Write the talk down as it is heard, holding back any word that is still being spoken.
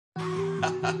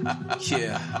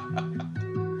Yeah,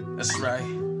 that's right.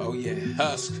 Oh yeah,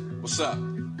 Husk, what's up?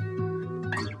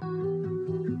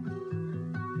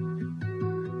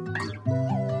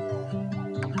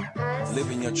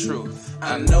 Living your truth.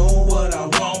 I know what I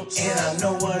want and I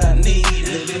know what I need.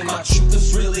 Living my truth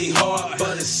is really hard,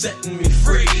 but it's setting me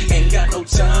free. Ain't got no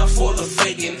time for the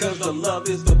faking, cause the love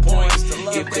is the point.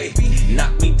 If they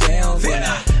knock me down, then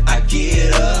I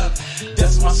get up.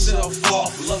 Dust myself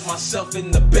off, love myself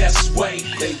in the best way.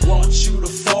 They want you to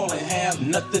fall and have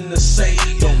nothing to say.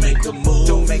 Don't make a move,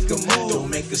 don't make a move, don't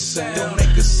make a sound, don't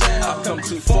make a sound. I've come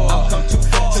too far,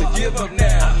 to give up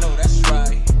now. I know that's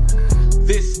right.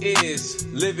 This is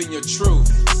Living Your Truth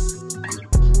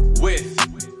with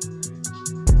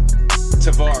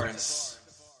Tavares.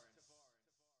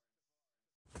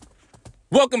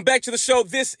 Welcome back to the show.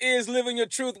 This is Living Your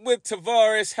Truth with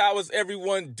Tavares. How is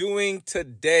everyone doing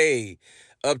today?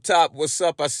 Up top, what's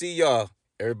up? I see y'all.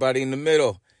 Everybody in the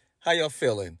middle, how y'all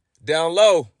feeling? Down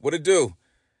low, what it do?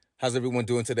 How's everyone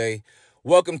doing today?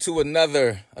 Welcome to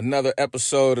another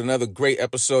episode, another great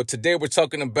episode. Today we're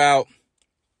talking about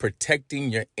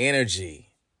protecting your energy.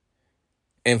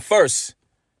 And first,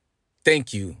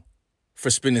 thank you for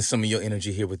spending some of your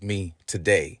energy here with me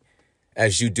today,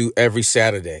 as you do every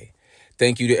Saturday.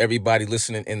 Thank you to everybody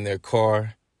listening in their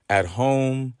car, at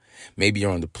home. Maybe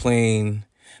you're on the plane.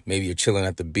 Maybe you're chilling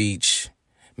at the beach.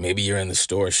 Maybe you're in the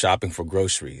store shopping for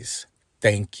groceries.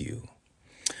 Thank you.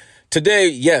 Today,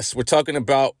 yes, we're talking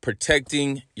about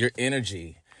protecting your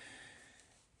energy.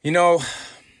 You know,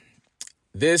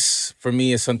 this, for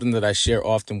me, is something that I share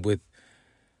often with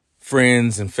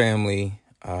friends and family.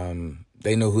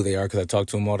 They know who they are because I talk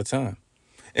to them all the time.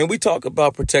 And we talk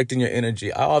about protecting your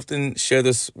energy. I often share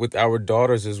this with our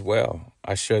daughters as well.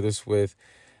 I share this with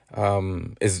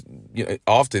often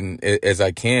as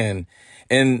I can.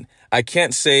 And I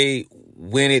can't say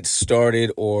when it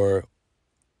started or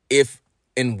if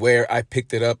and where I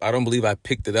picked it up. I don't believe I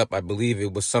picked it up. I believe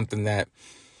it was something that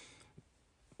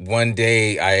one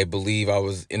day I believe I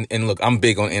was in, and look, I'm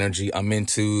big on energy. I'm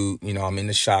into, I'm in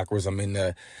the chakras. I'm in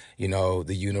the,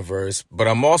 the universe, but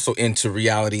I'm also into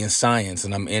reality and science,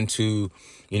 and I'm into,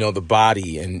 the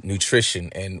body and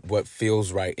nutrition and what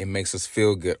feels right and makes us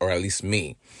feel good, or at least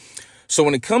me. So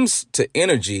when it comes to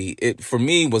energy, it, for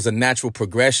me, was a natural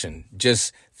progression,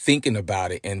 just thinking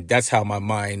about it. And that's how my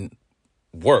mind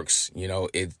works.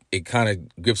 It kind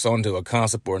of grips onto a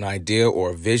concept or an idea or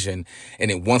a vision, and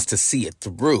it wants to see it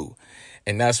through.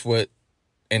 And that's what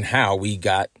and how we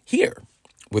got here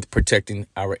with protecting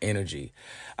our energy.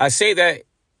 I say that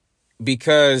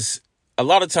because a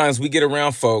lot of times we get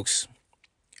around folks,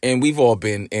 and we've all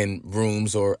been in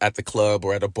rooms or at the club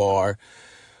or at a bar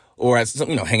or at some,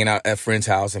 hanging out at a friend's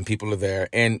house, and people are there,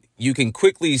 and you can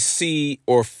quickly see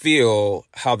or feel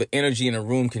how the energy in a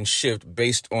room can shift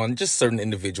based on just certain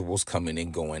individuals coming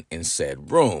and going in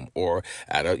said room, or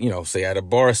at a, say at a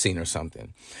bar scene or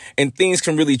something, and things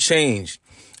can really change.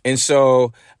 And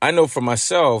so I know for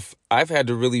myself, I've had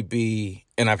to really be,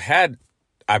 and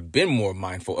I've been more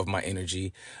mindful of my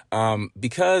energy,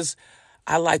 because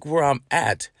I like where I'm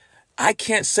at. I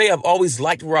can't say I've always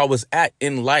liked where I was at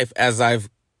in life as I've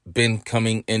been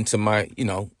coming into my,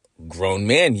 grown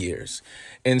man years.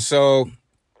 And so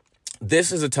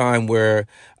this is a time where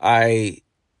I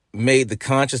made the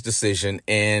conscious decision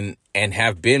and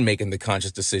have been making the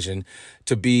conscious decision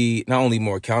to be not only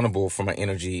more accountable for my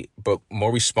energy, but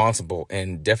more responsible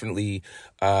and definitely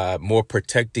more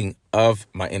protecting of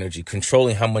my energy,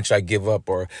 controlling how much I give up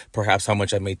or perhaps how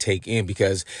much I may take in,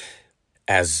 because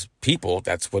as people,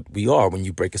 that's what we are when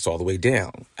you break us all the way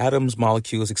down. Atoms,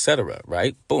 molecules, etc.,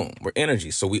 right? Boom, we're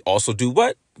energy. So we also do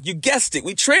what? You guessed it.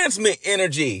 We transmit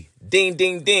energy. Ding,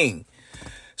 ding, ding.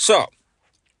 So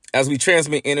as we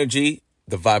transmit energy,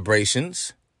 the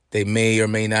vibrations, they may or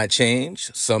may not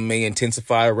change. Some may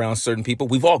intensify around certain people.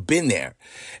 We've all been there.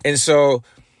 And so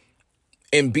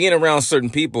in being around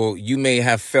certain people, you may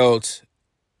have felt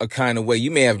a kind of way.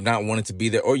 You may have not wanted to be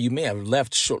there, or you may have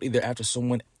left shortly thereafter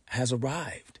someone has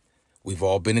arrived. We've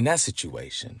all been in that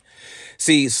situation.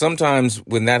 See, sometimes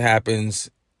when that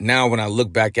happens, now when I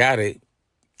look back at it,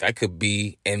 that could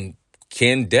be and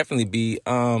can definitely be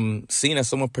seen as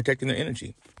someone protecting their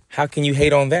energy. How can you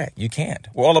hate on that? You can't.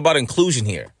 We're all about inclusion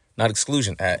here, not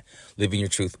exclusion at Living Your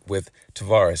Truth with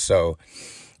Tavares. So,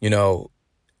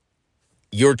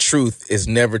 your truth is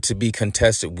never to be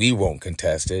contested. We won't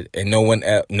contest it, and no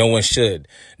one should.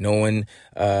 No one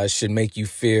should make you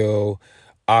feel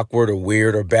awkward or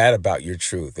weird or bad about your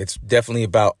truth. It's definitely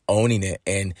about owning it.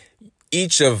 And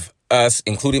each of us,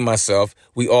 including myself,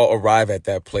 we all arrive at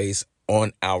that place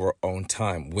on our own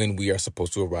time. When we are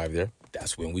supposed to arrive there,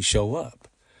 that's when we show up.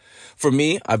 For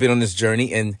me, I've been on this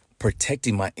journey, and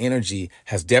protecting my energy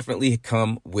has definitely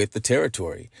come with the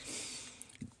territory.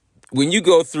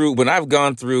 When I've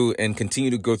gone through and continue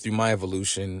to go through my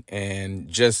evolution, and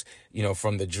just,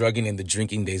 from the drugging and the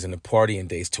drinking days and the partying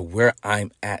days to where I'm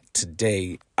at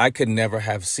today, I could never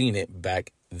have seen it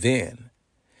back then.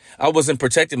 I wasn't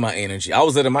protecting my energy. I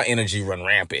was letting my energy run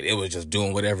rampant. It was just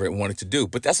doing whatever it wanted to do.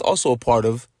 But that's also a part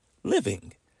of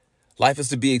living. Life is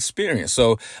to be experienced.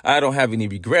 So I don't have any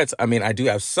regrets. I mean, I do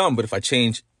have some, but if I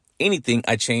change anything,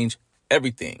 I change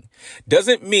everything.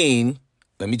 Doesn't mean,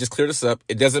 let me just clear this up.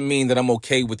 It doesn't mean that I'm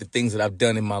okay with the things that I've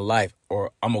done in my life,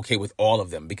 or I'm okay with all of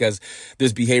them, because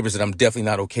there's behaviors that I'm definitely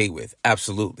not okay with.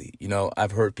 Absolutely.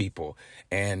 I've hurt people,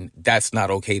 and that's not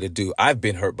okay to do. I've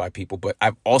been hurt by people, but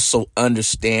I've also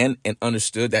understood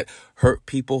that hurt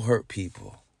people hurt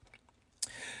people.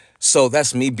 So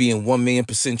that's me being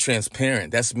 1,000,000%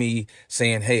 transparent. That's me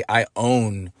saying, hey, I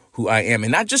own who I am,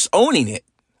 and not just owning it.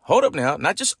 Hold up now.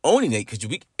 Not just owning it, because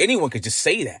anyone could just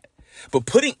say that, but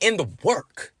putting in the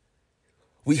work.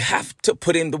 We have to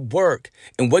put in the work.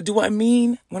 And what do I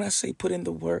mean when I say put in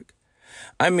the work?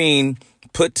 I mean,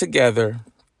 put together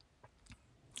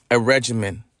a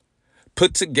regimen,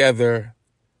 put together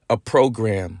a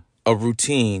program, a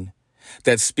routine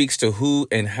that speaks to who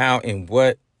and how and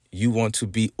what you want to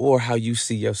be, or how you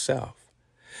see yourself.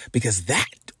 Because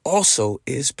that also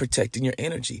is protecting your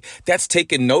energy. That's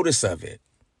taking notice of it.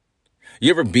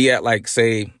 You ever be at,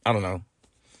 say in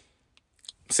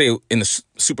the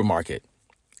supermarket,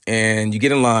 and you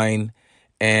get in line,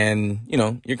 and,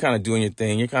 you're kind of doing your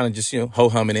thing. You're kind of just,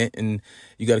 ho-humming it, and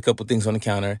you got a couple things on the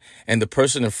counter, and the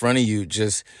person in front of you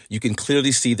you can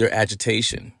clearly see their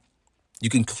agitation. You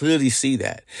can clearly see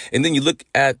that. And then you look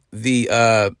at the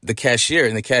cashier,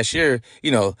 and the cashier,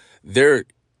 they're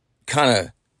kind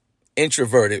of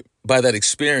introverted by that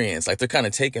experience. Like, they're kind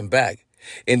of taken back.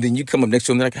 And then you come up next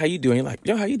to them, they're like, how you doing? You're like,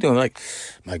 yo, how you doing? Like,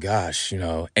 my gosh,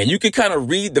 and you can kind of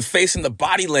read the face and the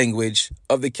body language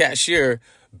of the cashier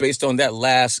based on that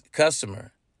last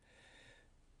customer.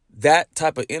 That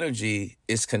type of energy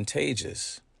is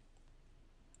contagious.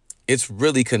 It's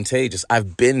really contagious.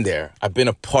 I've been there. I've been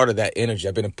a part of that energy.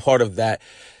 I've been a part of that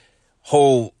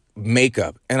whole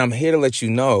makeup. And I'm here to let you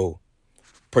know,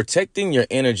 protecting your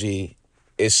energy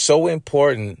is so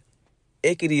important.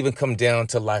 It could even come down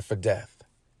to life or death.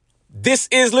 This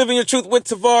is Living Your Truth with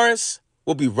Tavares.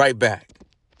 We'll be right back.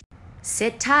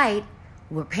 Sit tight.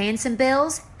 We're paying some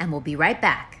bills, and we'll be right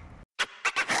back.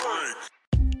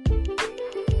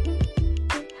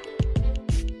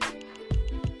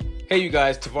 Hey, you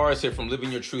guys, Tavares here from Living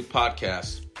Your Truth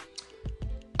podcast.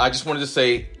 I just wanted to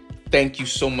say thank you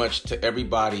so much to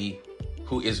everybody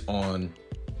who is on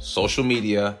social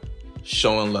media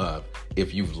showing love.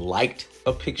 If you've liked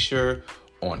a picture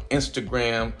on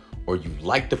Instagram, or you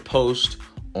liked a post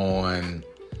on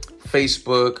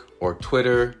Facebook or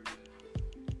Twitter,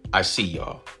 I see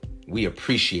y'all. We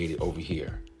appreciate it over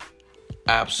here.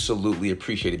 Absolutely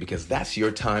appreciate it, because that's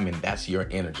your time and that's your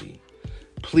energy.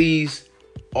 Please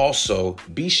also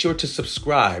be sure to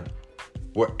subscribe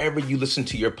wherever you listen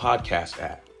to your podcast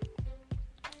at.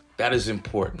 That is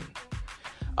important.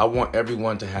 I want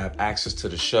everyone to have access to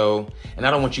the show, and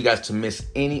I don't want you guys to miss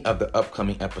any of the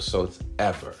upcoming episodes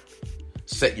ever.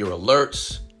 Set your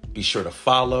alerts. Be sure to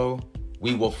follow.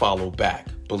 We will follow back.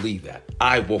 Believe that.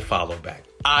 I will follow back.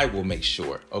 I will make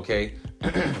sure, okay?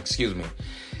 Excuse me.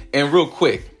 And real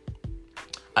quick,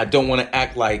 I don't want to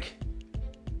act like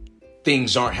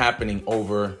things aren't happening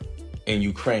over in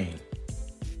Ukraine.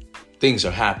 Things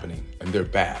are happening, and they're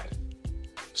bad.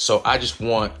 So I just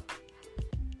want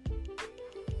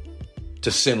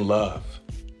to send love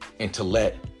and to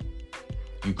let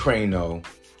Ukraine know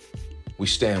we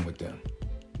stand with them.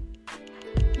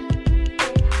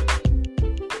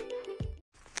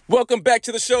 Welcome back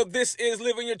to the show. This is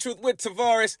Living Your Truth with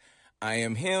Tavares. I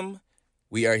am him.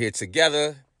 We are here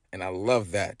together, and I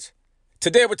love that.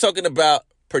 Today we're talking about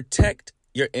protect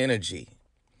your energy.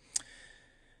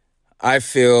 I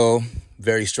feel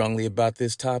very strongly about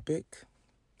this topic.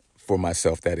 For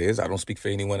myself, that is. I don't speak for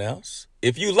anyone else.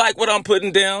 If you like what I'm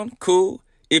putting down, cool.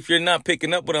 If you're not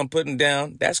picking up what I'm putting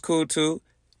down, that's cool too.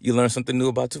 You learn something new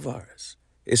about Tavares.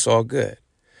 It's all good.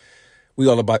 We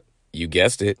all about, you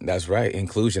guessed it, that's right,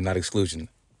 inclusion, not exclusion.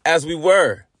 As we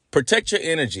were, protect your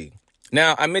energy.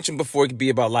 Now, I mentioned before it could be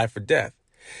about life or death.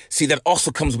 See, that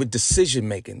also comes with decision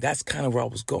making. That's kind of where I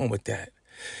was going with that.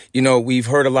 We've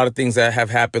heard a lot of things that have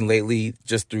happened lately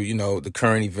just through, the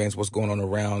current events, what's going on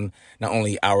around not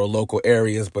only our local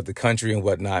areas, but the country and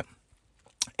whatnot.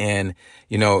 And,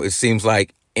 it seems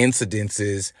like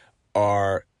incidences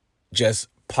are just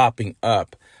popping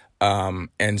up.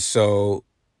 And so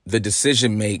the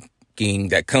decision making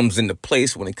that comes into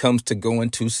place when it comes to going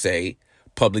to, say,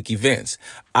 public events.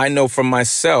 I know for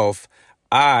myself,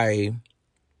 I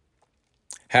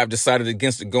have decided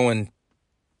against going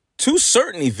to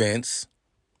certain events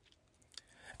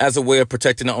as a way of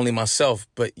protecting not only myself,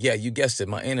 but yeah, you guessed it,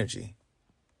 my energy.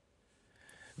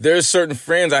 There's certain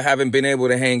friends I haven't been able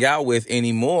to hang out with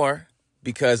anymore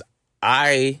because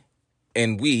I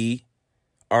and we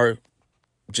are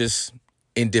just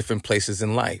in different places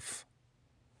in life.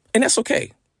 And that's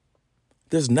okay.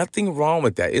 There's nothing wrong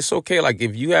with that. It's okay. Like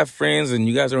if you have friends and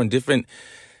you guys are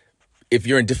if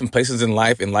you're in different places in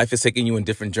life and life is taking you in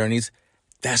different journeys,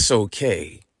 that's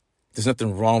okay. There's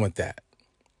nothing wrong with that.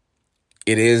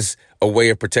 It is a way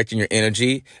of protecting your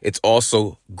energy. It's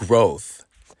also growth.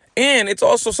 And it's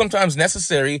also sometimes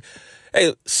necessary.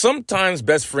 Hey, sometimes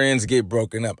best friends get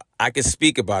broken up. I can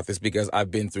speak about this because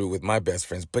I've been through with my best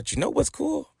friends. But you know what's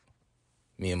cool?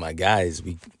 Me and my guys,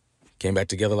 we came back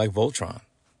together like Voltron.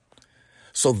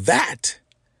 So that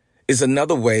is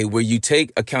another way where you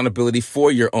take accountability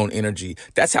for your own energy.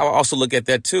 That's how I also look at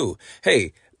that too.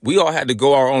 Hey, we all had to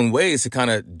go our own ways to kind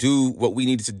of do what we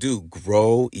needed to do,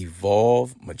 grow,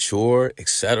 evolve, mature,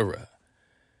 etc.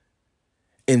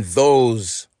 And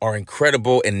those are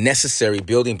incredible and necessary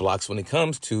building blocks when it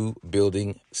comes to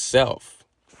building self.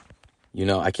 You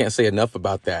know, I can't say enough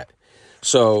about that.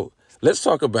 So let's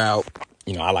talk about,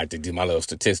 I like to do my little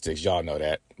statistics. Y'all know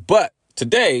that. But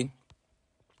today,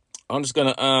 I'm just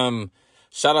going to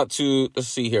shout out to, let's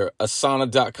see here,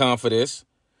 Asana.com for this.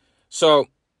 So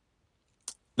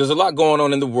there's a lot going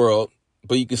on in the world,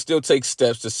 but you can still take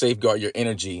steps to safeguard your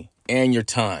energy and your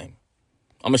time.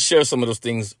 I'm going to share some of those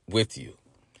things with you.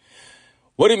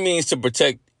 What it means to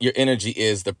protect your energy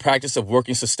is the practice of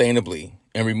working sustainably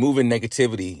and removing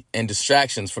negativity and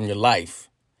distractions from your life.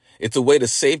 It's a way to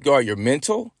safeguard your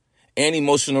mental and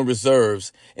emotional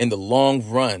reserves in the long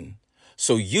run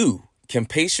so you can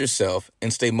pace yourself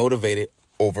and stay motivated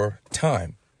over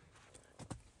time.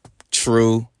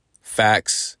 True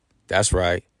facts. That's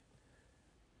right.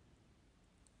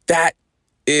 That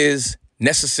is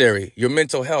necessary. Your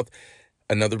mental health.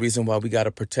 Another reason why we got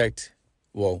to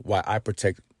why I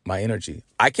protect my energy.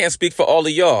 I can't speak for all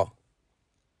of y'all,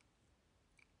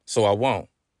 so I won't.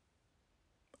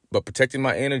 But protecting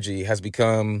my energy has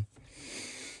become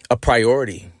a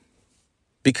priority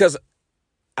because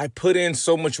I put in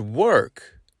so much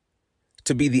work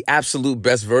to be the absolute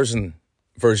best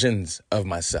versions of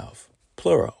myself,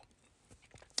 plural.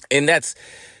 And that's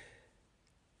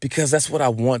because that's what I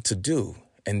want to do.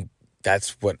 And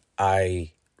that's what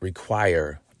I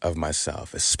require of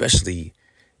myself, especially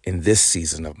in this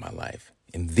season of my life,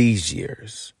 in these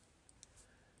years.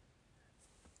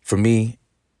 For me,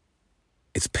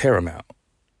 it's paramount.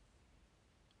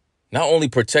 Not only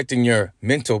protecting your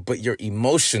mental, but your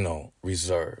emotional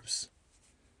reserves.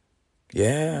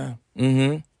 Yeah.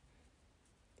 I'm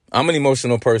an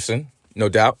emotional person, no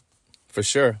doubt, for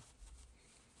sure.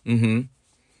 A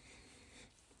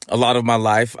lot of my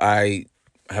life, I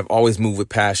have always moved with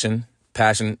passion.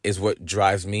 Passion is what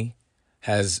drives me,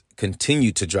 has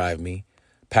continued to drive me.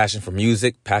 Passion for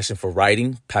music, passion for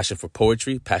writing, passion for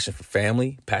poetry, passion for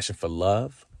family, passion for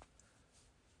love.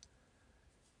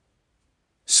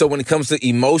 So when it comes to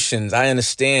emotions, I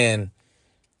understand,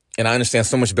 and I understand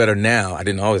so much better now. I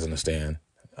didn't always understand.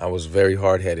 I was very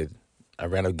hard-headed. I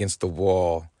ran against the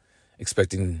wall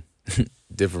expecting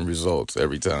different results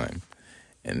every time.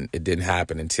 And it didn't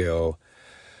happen until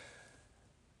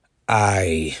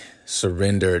I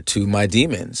surrendered to my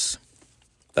demons.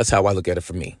 That's how I look at it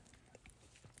for me.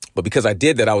 But because I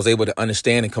did that, I was able to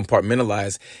understand and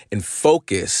compartmentalize and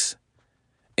focus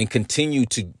and continue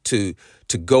to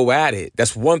go at it.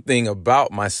 That's one thing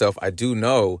about myself. I do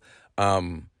know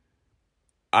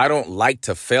I don't like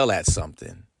to fail at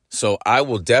something. So I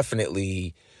will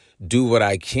definitely do what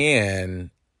I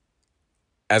can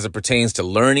as it pertains to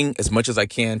learning as much as I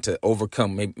can to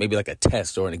overcome maybe like a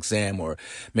test or an exam or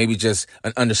maybe just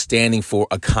an understanding for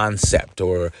a concept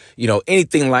or,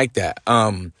 anything like that.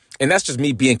 And that's just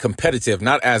me being competitive,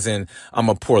 not as in I'm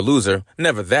a poor loser,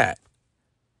 never that.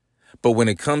 But when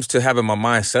it comes to having my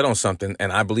mind set on something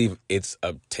and I believe it's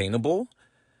obtainable,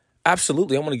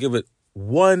 absolutely, I'm going to give it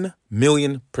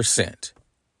 1,000,000%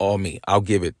 all me. I'll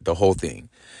give it the whole thing.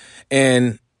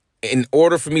 And in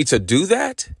order for me to do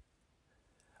that,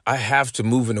 I have to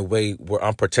move in a way where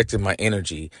I'm protecting my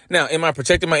energy. Now, am I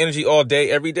protecting my energy all day,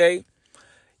 every day?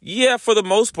 Yeah, for the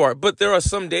most part. But there are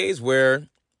some days where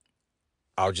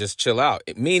I'll just chill out,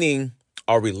 meaning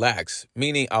I'll relax,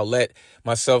 meaning I'll let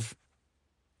myself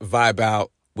vibe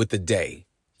out with the day.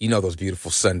 You know those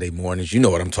beautiful Sunday mornings. You know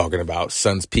what I'm talking about.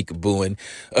 Sun's peekabooing.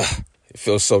 It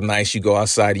feels so nice. You go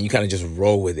outside and you kind of just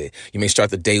roll with it. You may start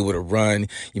the day with a run.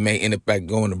 You may end up back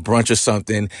going to brunch or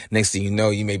something. Next thing you know,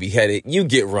 you may be headed. You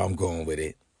get where I'm going with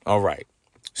it. All right.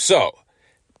 So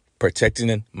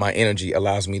protecting my energy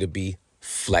allows me to be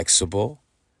flexible.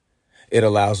 It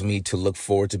allows me to look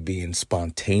forward to being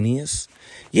spontaneous.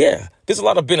 Yeah, there's a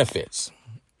lot of benefits.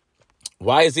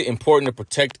 Why is it important to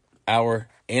protect our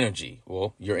energy?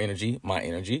 Well, your energy, my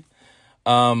energy.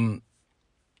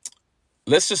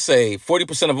 Let's just say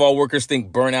 40% of all workers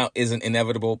think burnout is an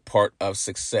inevitable part of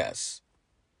success.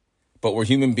 But we're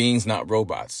human beings, not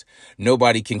robots.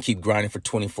 Nobody can keep grinding for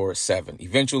 24/7.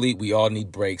 Eventually, we all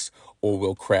need breaks or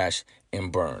we'll crash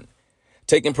and burn.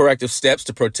 Taking proactive steps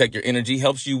to protect your energy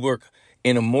helps you work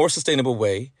in a more sustainable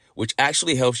way, which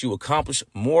actually helps you accomplish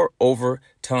more over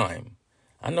time.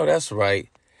 I know that's right.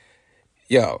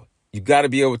 Yo, you got to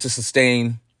be able to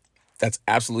sustain. That's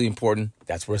absolutely important.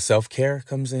 That's where self-care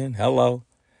comes in. Hello.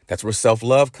 That's where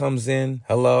self-love comes in.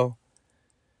 Hello.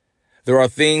 There are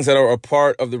things that are a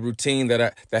part of the routine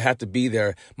that have to be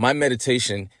there. My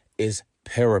meditation is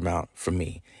paramount for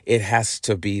me. It has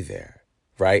to be there,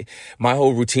 right? My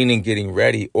whole routine in getting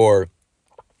ready, or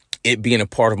it being a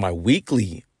part of my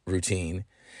weekly routine,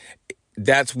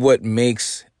 that's what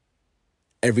makes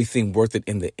everything worth it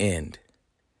in the end.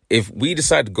 If we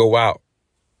decide to go out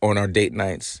on our date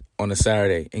nights on a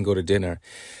Saturday and go to dinner,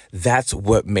 that's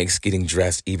what makes getting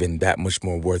dressed even that much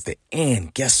more worth it.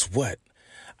 And guess what?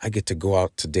 I get to go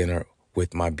out to dinner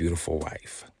with my beautiful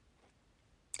wife.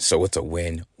 So it's a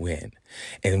win-win.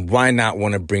 And why not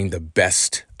want to bring the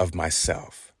best of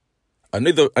myself?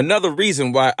 Another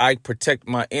reason why I protect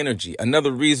my energy.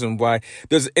 Another reason why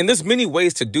there's many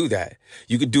ways to do that.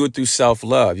 You could do it through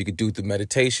self-love. You could do it through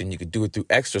meditation. You could do it through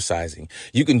exercising.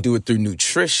 You can do it through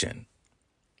nutrition.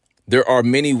 There are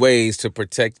many ways to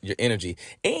protect your energy.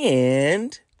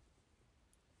 And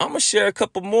I'm going to share a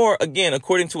couple more, again,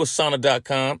 according to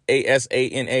Asana.com,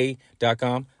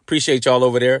 ASANA.com. Appreciate y'all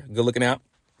over there. Good looking out.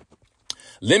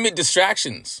 Limit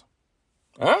distractions.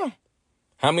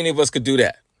 How many of us could do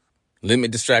that?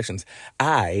 Limit distractions.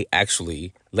 I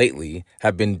actually lately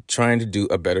have been trying to do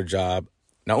a better job,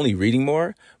 not only reading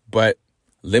more, but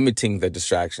limiting the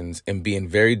distractions and being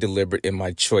very deliberate in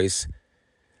my choice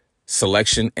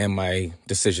selection and my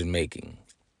decision making,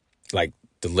 like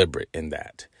deliberate in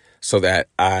that, so that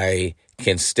I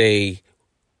can stay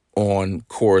on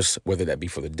course, whether that be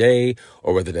for the day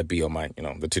or whether that be on my,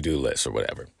 the to-do list or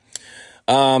whatever.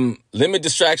 Limit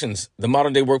distractions. The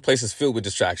modern day workplace is filled with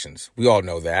distractions. We all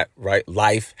know that, right?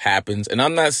 Life happens. And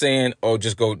I'm not saying,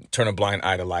 just go turn a blind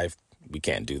eye to life. We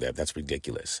can't do that. That's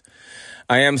ridiculous.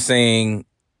 I am saying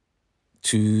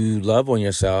to love on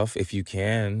yourself if you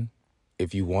can,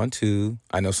 if you want to.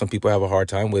 I know some people have a hard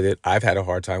time with it. I've had a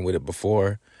hard time with it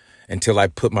before until I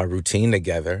put my routine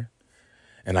together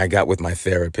and I got with my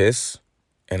therapist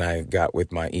and I got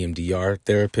with my EMDR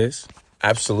therapist.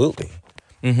 Absolutely.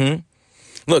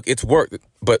 Look, it's work,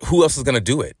 but who else is going to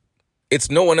do it? It's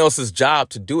no one else's job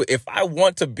to do it. If I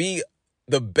want to be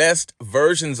the best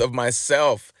versions of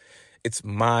myself, it's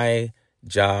my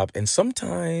job. And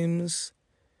sometimes,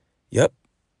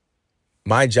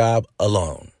 my job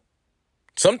alone.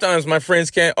 Sometimes my friends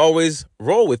can't always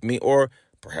roll with me, or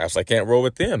perhaps I can't roll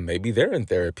with them. Maybe they're in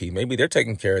therapy. Maybe they're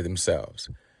taking care of themselves.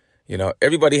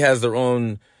 Everybody has their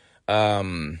own,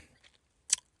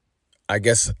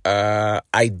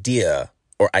 idea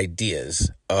or ideas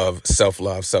of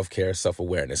self-love, self-care,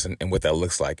 self-awareness, and what that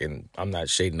looks like. And I'm not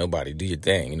shading nobody. Do your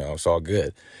thing. It's all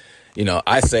good.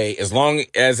 I say as long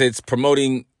as it's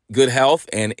promoting good health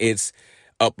and it's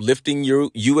uplifting you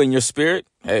and your spirit,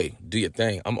 hey, do your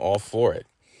thing. I'm all for it.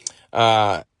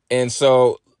 And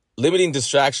so limiting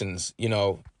distractions,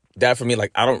 that for me,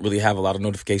 I don't really have a lot of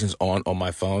notifications on my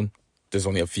phone. There's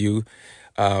only a few,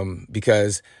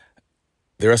 because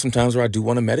there are some times where I do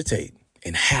want to meditate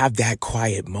and have that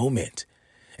quiet moment.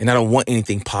 And I don't want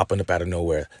anything popping up out of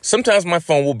nowhere. Sometimes my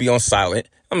phone will be on silent.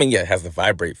 It has the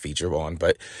vibrate feature on,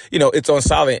 but it's on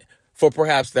silent for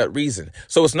perhaps that reason.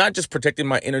 So it's not just protecting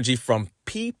my energy from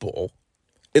people.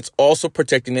 It's also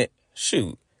protecting it,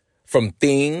 from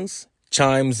things,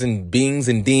 chimes and bings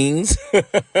and dings.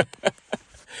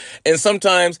 And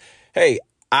sometimes, hey,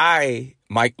 I,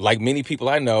 like many people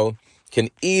I know, can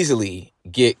easily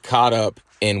get caught up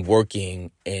in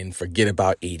working and forget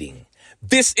about eating.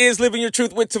 This is Living Your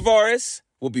Truth with Tavares.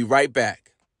 We'll be right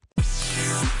back.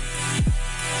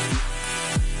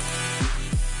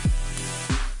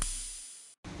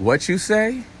 What you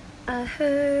say? I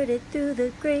heard it through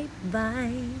the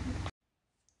grapevine.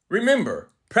 Remember,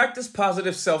 practice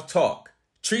positive self-talk.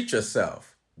 Treat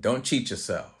yourself. Don't cheat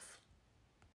yourself.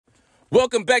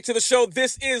 Welcome back to the show.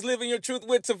 This is Living Your Truth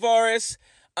with Tavares.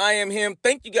 I am him.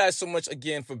 Thank you guys so much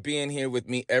again for being here with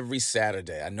me every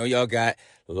Saturday. I know y'all got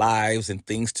lives and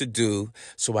things to do,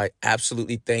 so I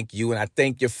absolutely thank you. And I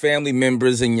thank your family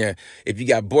members and if you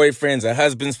got boyfriends or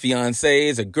husbands,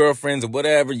 fiancés or girlfriends or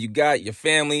whatever you got, your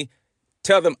family,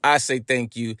 tell them I say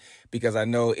thank you, because I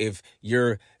know if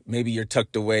maybe you're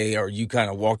tucked away or you kind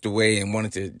of walked away and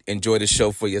wanted to enjoy the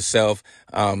show for yourself,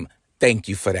 thank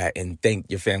you for that, and thank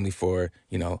your family for,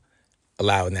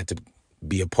 allowing that to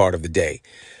be a part of the day.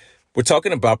 We're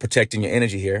talking about protecting your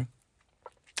energy here.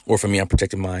 Or for me, I'm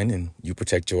protecting mine and you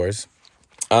protect yours.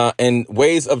 And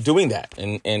ways of doing that.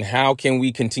 And how can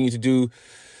we continue to do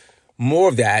more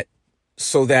of that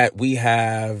so that we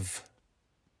have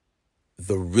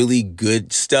the really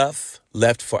good stuff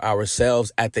left for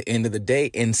ourselves at the end of the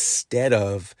day, instead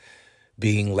of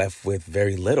being left with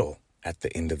very little at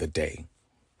the end of the day.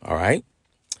 All right.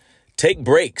 Take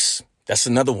breaks. That's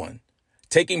another one.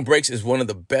 Taking breaks is one of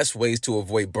the best ways to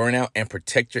avoid burnout and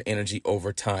protect your energy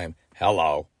over time.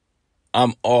 Hello.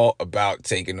 I'm all about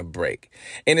taking a break.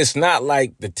 And it's not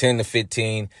like the 10 to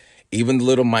 15, even the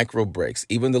little micro breaks,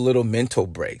 even the little mental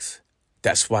breaks.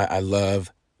 That's why I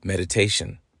love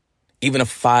meditation. Even a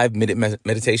 5-minute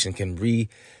meditation can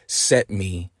reset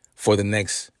me for the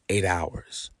next 8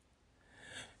 hours.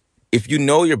 If you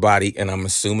know your body, and I'm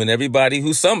assuming everybody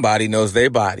who's somebody knows their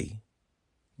body,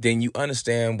 then you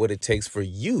understand what it takes for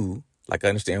you, like I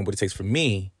understand what it takes for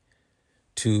me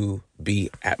to be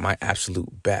at my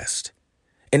absolute best.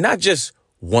 And not just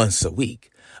once a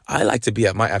week. I like to be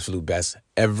at my absolute best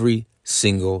every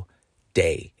single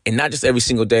day. And not just every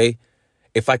single day,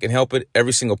 if I can help it,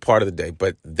 every single part of the day.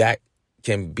 But that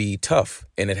can be tough,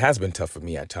 and it has been tough for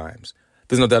me at times.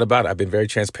 There's no doubt about it. I've been very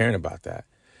transparent about that.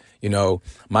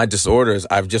 My disorders,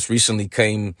 I've just recently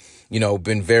been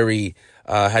very,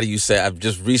 I've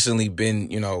just recently been,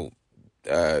 I'm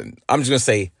just going to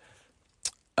say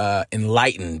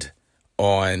enlightened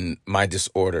on my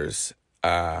disorders.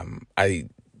 I've been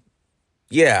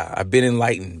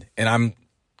enlightened, and I'm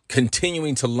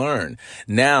continuing to learn.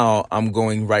 Now I'm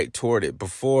going right toward it.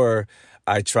 Before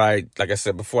I tried to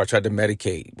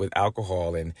medicate with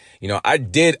alcohol, and, I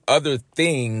did other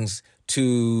things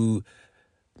to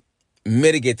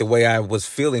mitigate the way I was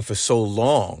feeling for so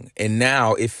long. And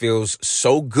now it feels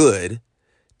so good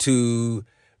to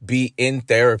be in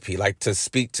therapy, like to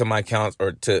speak to my counselor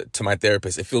or to my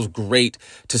therapist. It feels great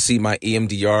to see my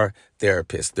EMDR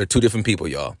therapist. They're two different people,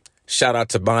 y'all. Shout out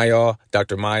to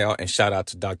Dr. Mayal, and shout out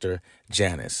to Dr.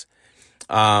 Janice.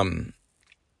 They're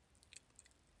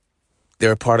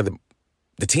a part of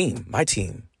the team, my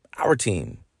team, our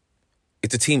team.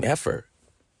 It's a team effort.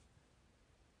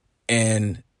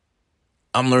 And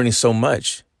I'm learning so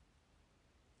much.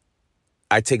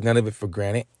 I take none of it for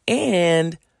granted.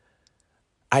 And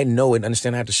I know and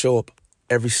understand I have to show up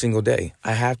every single day.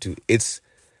 I have to. It's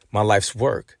my life's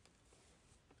work.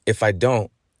 If I don't,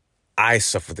 I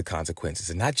suffer the consequences.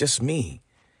 And not just me.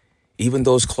 Even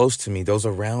those close to me, those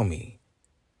around me.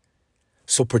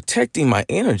 So protecting my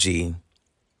energy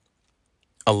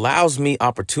allows me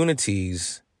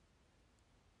opportunities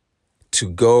to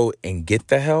go and get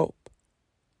the help,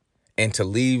 and to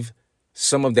leave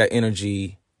some of that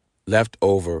energy left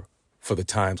over for the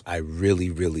times I really,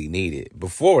 really need it.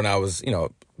 Before, when I was, a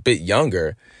bit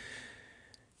younger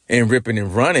and ripping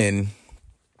and running,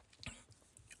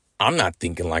 I'm not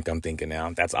thinking like I'm thinking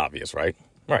now. That's obvious, right?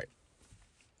 Right.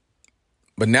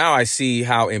 But now I see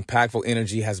how impactful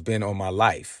energy has been on my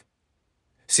life.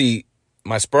 See,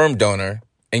 my sperm donor,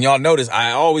 and y'all notice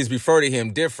I always refer to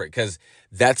him different, because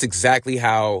that's exactly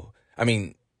how,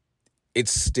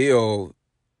 it's still,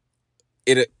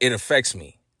 it affects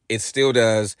me. It still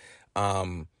does,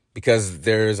 because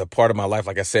there's a part of my life,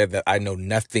 like I said, that I know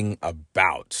nothing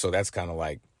about. So that's kind of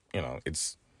like,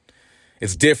 it's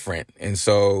different. And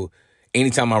so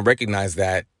anytime I recognize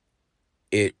that,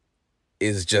 it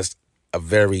is just a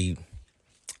very,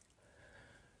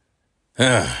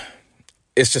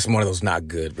 it's just one of those not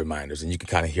good reminders. And you can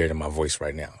kind of hear it in my voice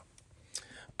right now.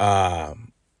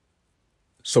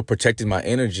 So protecting my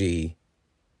energy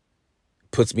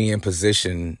puts me in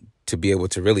position to be able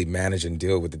to really manage and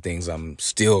deal with the things I'm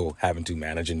still having to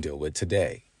manage and deal with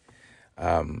today.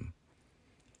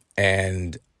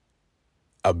 And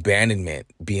abandonment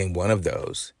being one of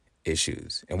those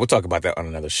issues. And we'll talk about that on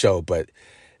another show, but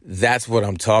that's what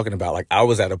I'm talking about. Like, I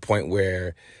was at a point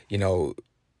where,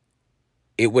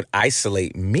 it would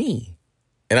isolate me.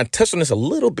 And I touched on this a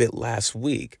little bit last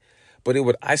week, but it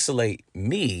would isolate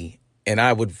me, and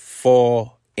I would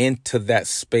fall into that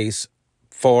space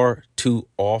far too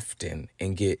often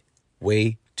and get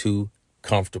way too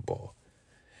comfortable.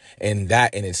 And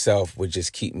that in itself would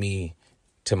just keep me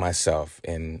to myself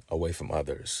and away from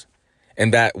others.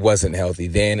 And that wasn't healthy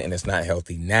then, and it's not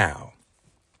healthy now.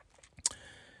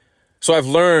 So I've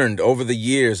learned over the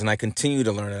years, and I continue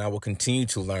to learn, and I will continue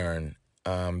to learn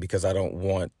because I don't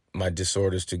want my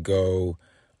disorders to go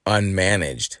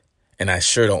unmanaged. And I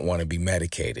sure don't want to be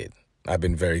medicated. I've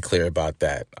been very clear about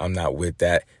that. I'm not with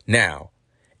that. Now,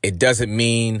 it doesn't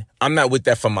mean I'm not with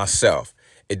that for myself.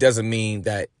 It doesn't mean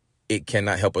that it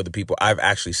cannot help other people. I've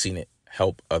actually seen it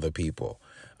help other people.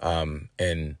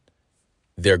 And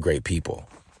they're great people.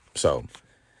 So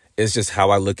it's just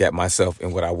how I look at myself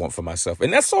and what I want for myself.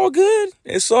 And that's all good.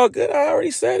 It's all good. I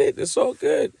already said it. It's all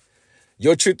good.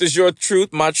 Your truth is your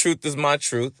truth. My truth is my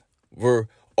truth. We're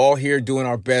all here doing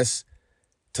our best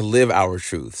to live our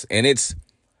truths. And it's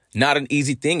not an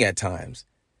easy thing at times.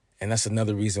 And that's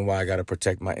another reason why I got to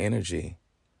protect my energy.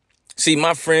 See,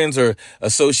 my friends or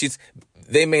associates,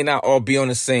 they may not all be on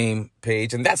the same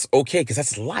page. And that's okay, because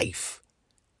that's life.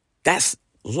 That's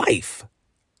life.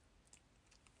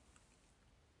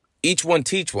 Each one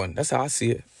teach one. That's how I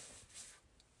see it.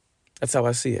 That's how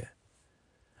I see it.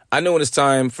 I know when it's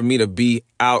time for me to be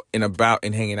out and about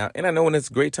and hanging out. And I know when it's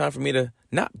a great time for me to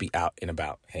not be out and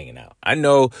about hanging out. I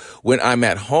know when I'm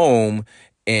at home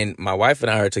and my wife and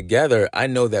I are together, I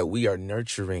know that we are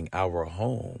nurturing our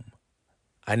home.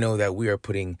 I know that we are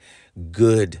putting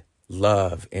good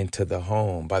love into the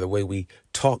home by the way we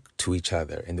talk to each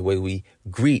other and the way we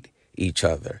greet each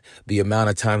other, the amount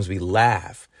of times we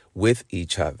laugh with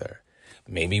each other.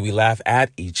 Maybe we laugh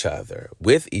at each other,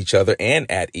 with each other, and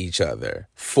at each other,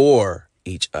 for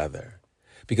each other.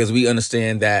 Because we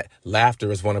understand that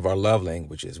laughter is one of our love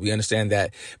languages. We understand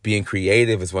that being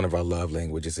creative is one of our love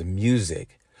languages, and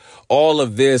music. All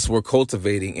of this we're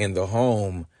cultivating in the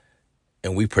home,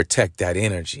 and we protect that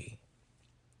energy.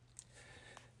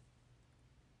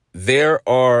 There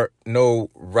are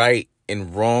no right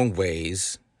and wrong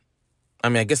ways. I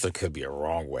mean, I guess there could be a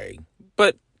wrong way,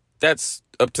 but that's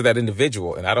up to that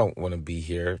individual. And I don't want to be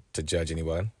here to judge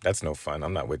anyone. That's no fun.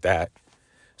 I'm not with that.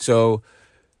 So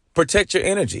protect your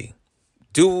energy.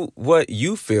 Do what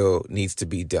you feel needs to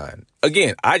be done.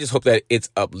 Again, I just hope that it's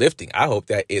uplifting. I hope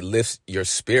that it lifts your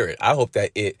spirit. I hope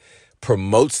that it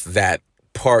promotes that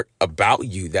part about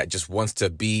you that just wants to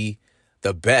be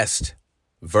the best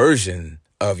version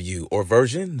of you or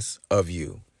versions of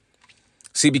you.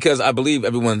 See, because I believe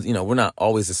everyone's, we're not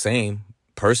always the same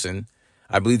person.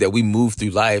 I believe that we move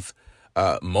through life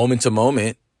moment to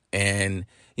moment and,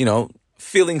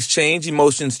 feelings change,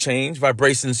 emotions change,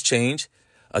 vibrations change.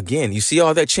 Again, you see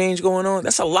all that change going on?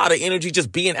 That's a lot of energy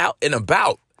just being out and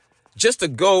about. Just to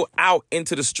go out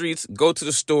into the streets, go to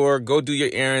the store, go do your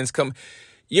errands, come.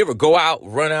 You ever go out,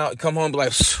 run out, come home, be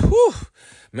like, whew,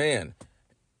 man,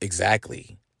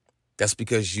 exactly. That's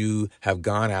because you have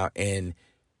gone out and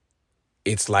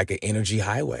it's like an energy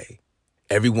highway.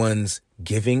 Everyone's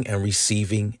giving and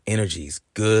receiving energies,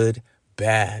 good,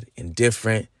 bad,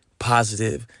 indifferent,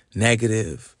 positive,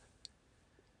 negative.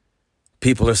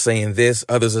 People are saying this,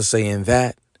 others are saying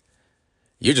that.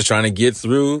 You're just trying to get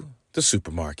through the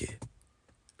supermarket,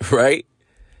 right?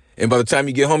 And by the time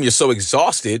you get home, you're so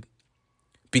exhausted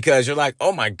because you're like,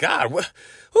 oh my God,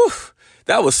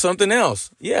 that was something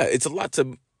else. Yeah, it's a lot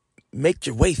to make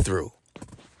your way through.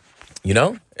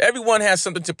 Everyone has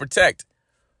something to protect.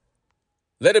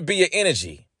 Let it be your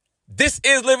energy. This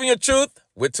is Living Your Truth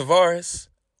with Tavares.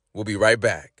 We'll be right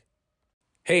back.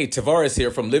 Hey, Tavares here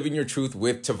from Living Your Truth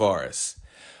with Tavares.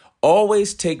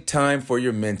 Always take time for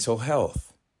your mental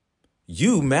health.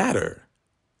 You matter.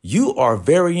 You are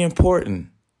very important.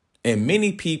 And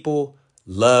many people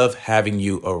love having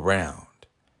you around.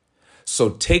 So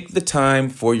take the time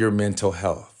for your mental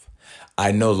health.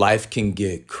 I know life can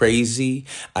get crazy.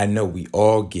 I know we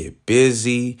all get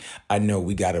busy. I know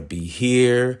we got to be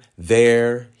here,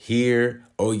 there, here.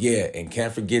 Oh, yeah. And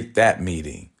can't forget that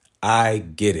meeting. I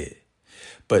get it.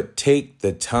 But take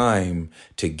the time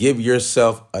to give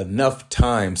yourself enough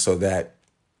time so that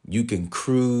you can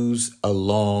cruise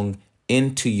along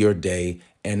into your day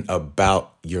and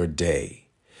about your day.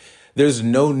 There's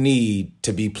no need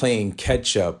to be playing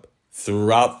catch up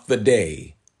throughout the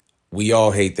day. We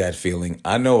all hate that feeling.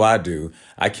 I know I do.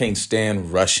 I can't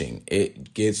stand rushing.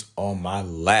 It gets on my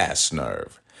last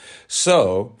nerve.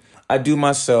 So I do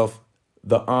myself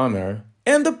the honor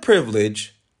and the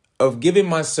privilege of giving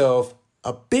myself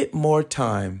a bit more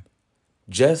time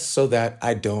just so that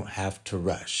I don't have to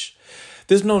rush.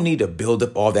 There's no need to build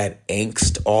up all that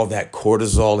angst, all that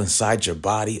cortisol inside your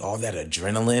body, all that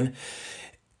adrenaline.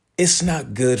 It's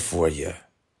not good for you.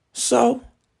 So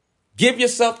give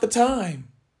yourself the time.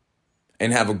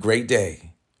 And have a great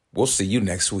day. We'll see you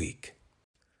next week.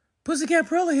 Pussycat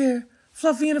Perla here.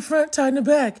 Fluffy in the front, tight in the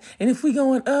back. And if we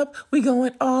going up, we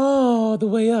going all the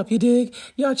way up, you dig?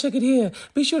 Y'all check it here.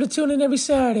 Be sure to tune in every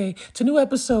Saturday to new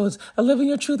episodes of Living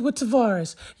Your Truth with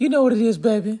Tavares. You know what it is,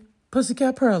 baby.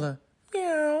 Pussycat Perla.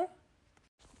 Meow.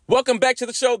 Welcome back to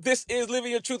the show. This is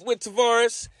Living Your Truth with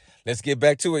Tavares. Let's get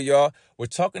back to it, y'all. We're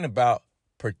talking about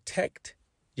protect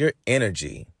your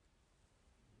energy.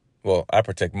 Well, I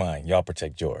protect mine. Y'all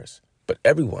protect yours. But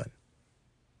everyone.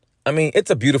 I mean, it's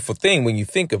a beautiful thing when you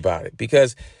think about it,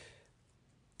 because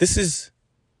this is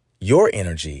your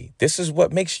energy. This is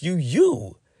what makes you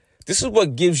you. This is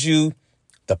what gives you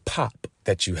the pop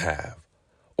that you have,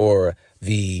 or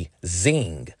the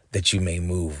zing that you may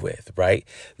move with, right?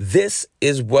 This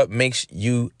is what makes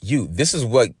you you. This is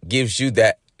what gives you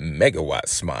that megawatt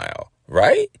smile,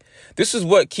 right? This is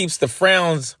what keeps the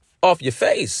frowns off your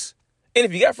face. And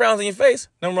if you got frowns on your face,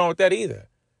 nothing wrong with that either.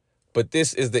 But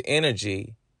this is the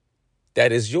energy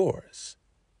that is yours.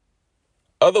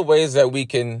 Other ways that we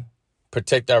can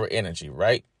protect our energy,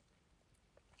 right?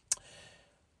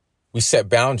 We set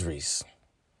boundaries.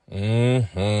 We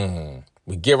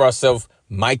give ourselves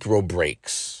micro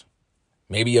breaks.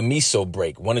 Maybe a meso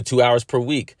break, 1 to 2 hours per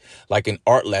week, like an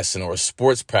art lesson or a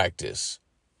sports practice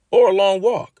or a long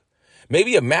walk.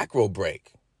 Maybe a macro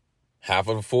break, half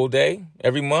of a full day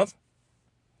every month.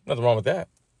 Nothing wrong with that.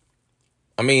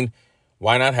 I mean,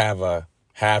 why not have a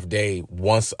half day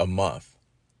once a month?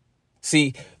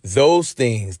 See, those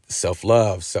things,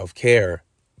 self-love, self-care,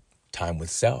 time with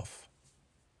self.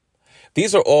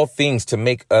 These are all things to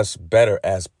make us better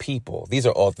as people. These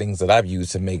are all things that I've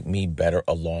used to make me better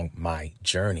along my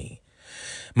journey.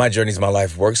 My journey is my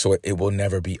life work, so it will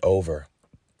never be over.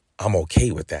 I'm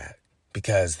okay with that,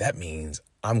 because that means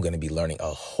I'm going to be learning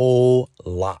a whole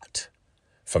lot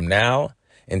from now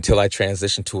until I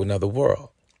transition to another world.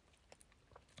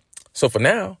 So for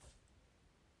now,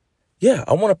 yeah,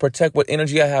 I want to protect what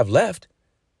energy I have left,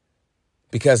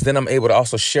 because then I'm able to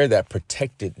also share that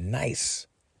protected, nice,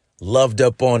 loved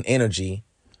up on energy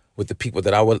with the people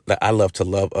that I love to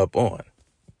love up on.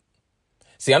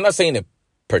 See, I'm not saying to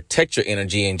protect your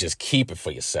energy and just keep it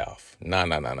for yourself. Nah.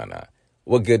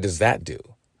 What good does that do?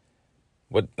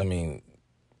 What are you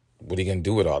going to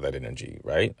do with all that energy,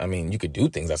 right? I mean, you could do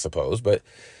things, I suppose, but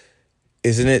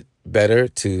isn't it better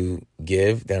to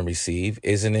give than receive?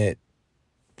 Isn't it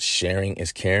sharing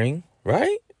is caring,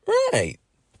 right? Right.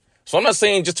 So I'm not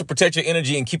saying just to protect your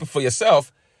energy and keep it for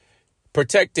yourself.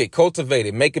 Protect it, cultivate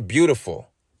it, make it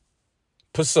beautiful.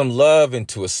 Put some love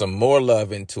into it, some more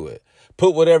love into it.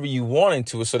 Put whatever you want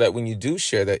into it so that when you do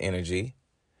share that energy,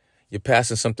 you're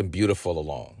passing something beautiful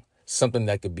along, something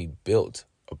that could be built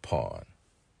upon,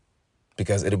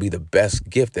 because it'll be the best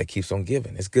gift that keeps on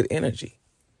giving. It's good energy.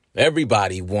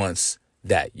 Everybody wants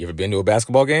that. You ever been to a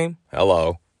basketball game?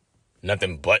 Hello.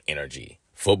 Nothing but energy.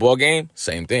 Football game?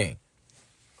 Same thing.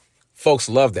 Folks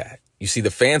love that. You see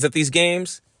the fans at these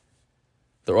games?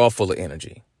 They're all full of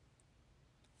energy.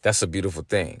 That's a beautiful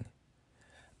thing.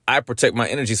 I protect my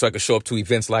energy so I can show up to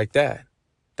events like that.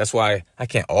 That's why I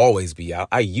can't always be out.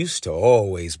 I used to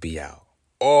always be out.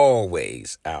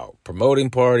 Always out. Promoting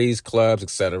parties, clubs,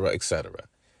 etc., etc.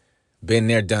 Been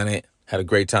there, done it. Had a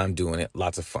great time doing it.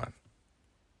 Lots of fun.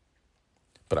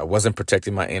 But I wasn't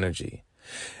protecting my energy.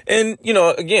 And,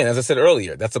 again, as I said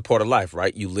earlier, that's a part of life,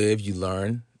 right? You live, you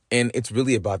learn, and it's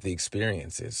really about the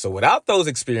experiences. So without those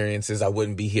experiences, I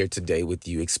wouldn't be here today with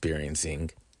you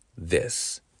experiencing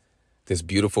this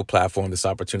beautiful platform, this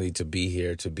opportunity to be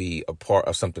here, to be a part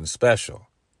of something special.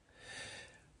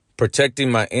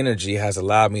 Protecting my energy has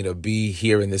allowed me to be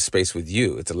here in this space with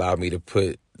you. It's allowed me to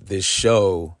put this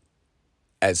show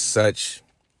at such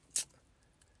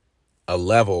a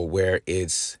level where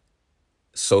it's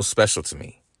so special to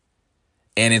me.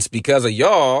 And it's because of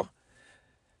y'all,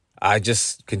 I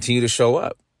just continue to show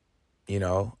up.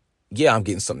 Yeah, I'm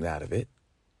getting something out of it.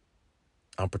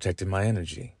 I'm protecting my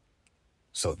energy.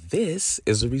 So this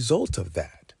is a result of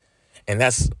that. And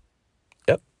that's,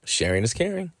 sharing is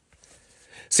caring.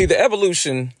 See, the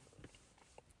evolution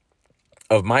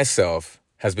of myself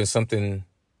has been something,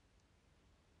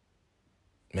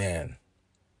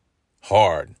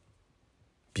 hard,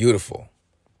 beautiful.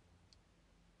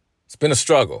 It's been a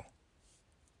struggle.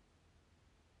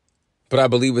 But I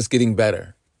believe it's getting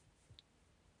better.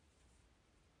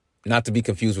 Not to be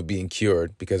confused with being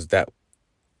cured, because that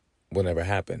will never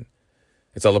happen.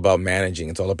 It's all about managing.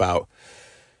 It's all about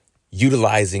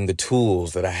utilizing the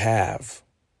tools that I have.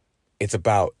 It's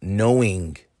about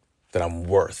knowing that I'm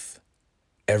worth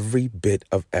every bit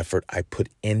of effort I put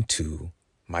into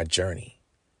my journey.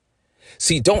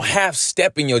 See, don't half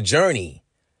step in your journey,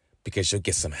 because you'll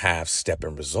get some half step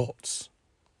in results.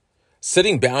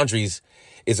 Setting boundaries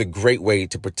is a great way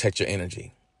to protect your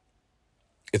energy.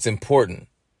 It's important.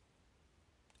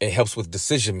 It helps with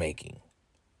decision making.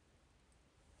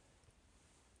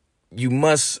 You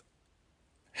must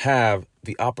have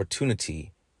the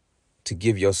opportunity to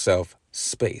give yourself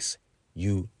space.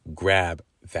 You grab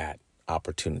that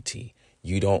opportunity.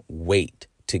 You don't wait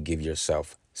to give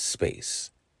yourself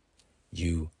space.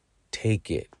 You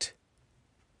take it.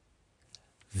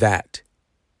 That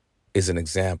is an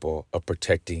example of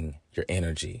protecting your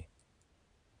energy.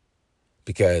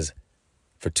 Because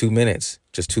for 2 minutes,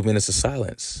 just 2 minutes of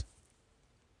silence,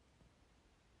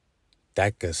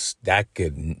 that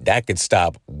could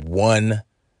stop 1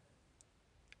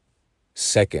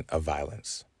 second of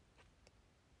violence.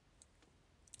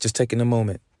 Just taking a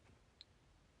moment.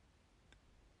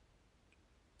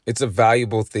 It's a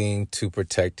valuable thing to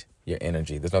protect your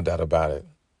energy. There's no doubt about it.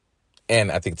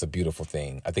 And I think it's a beautiful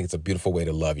thing. I think it's a beautiful way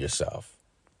to love yourself.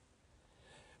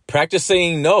 Practice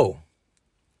saying no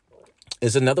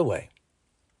is another way.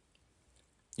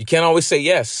 You can't always say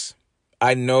yes.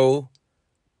 I know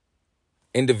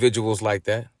individuals like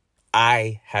that.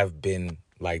 I have been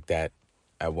like that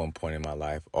at one point in my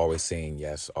life, always saying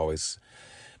yes, always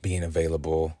being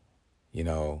available. You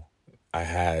know, I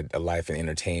had a life in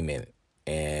entertainment,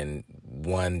 and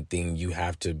one thing you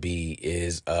have to be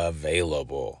is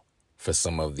available for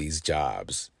some of these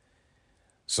jobs.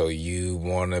 So you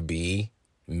want to be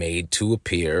made to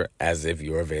appear as if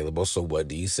you're available. So what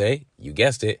do you say? You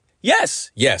guessed it. Yes,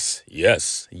 yes,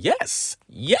 yes, yes,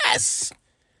 yes,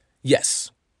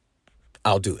 yes.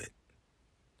 I'll do it.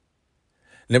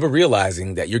 Never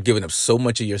realizing that you're giving up so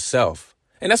much of yourself.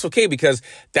 And that's okay, because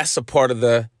that's a part of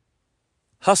the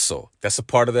hustle. That's a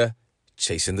part of the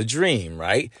chasing the dream,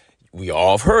 right? We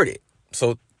all have heard it.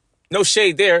 So no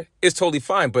shade there. It's totally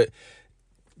fine. But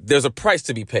there's a price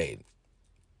to be paid.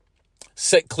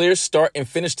 Set clear start and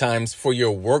finish times for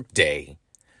your work day.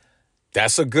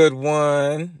 That's a good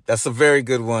one. That's a very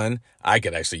good one. I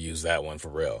could actually use that one for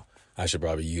real. I should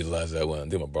probably utilize that one. I'm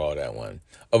going to borrow that one.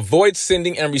 Avoid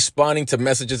sending and responding to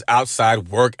messages outside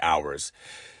work hours.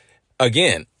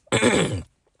 Again, I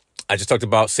just talked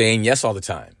about saying yes all the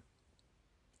time.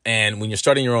 And when you're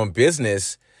starting your own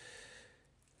business,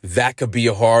 that could be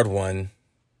a hard one.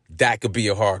 That could be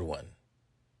a hard one.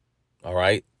 All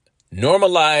right.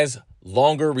 Normalize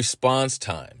longer response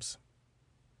times.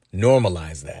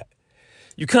 Normalize that.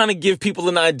 You kind of give people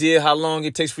an idea how long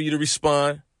it takes for you to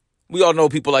respond. We all know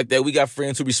people like that. We got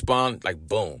friends who respond like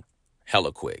boom,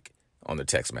 hella quick on the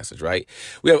text message, right?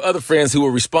 We have other friends who will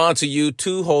respond to you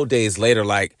 2 whole days later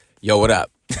like, yo, what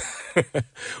up?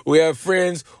 We have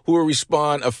friends who will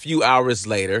respond a few hours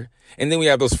later. And then we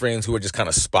have those friends who are just kind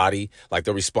of spotty, like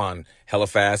they'll respond hella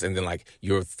fast. And then like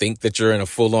you think that you're in a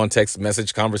full on text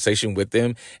message conversation with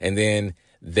them. And then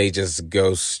they just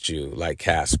ghost you like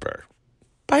Casper.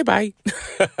 Bye-bye.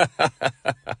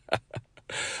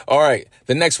 All right.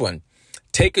 The next one.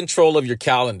 Take control of your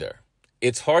calendar.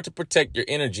 It's hard to protect your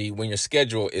energy when your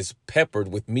schedule is peppered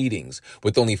with meetings,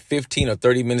 with only 15 or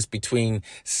 30 minutes between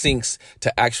syncs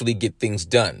to actually get things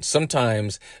done.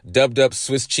 Sometimes, dubbed up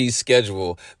Swiss cheese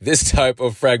schedule, this type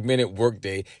of fragmented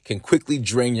workday can quickly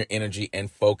drain your energy and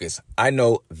focus. I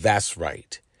know that's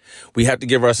right. We have to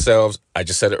give ourselves, I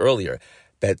just said it earlier,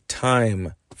 that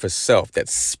time for self, that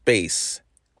space.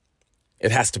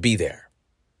 It has to be there.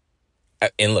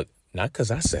 And look, not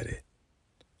because I said it.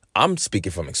 I'm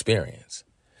speaking from experience.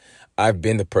 I've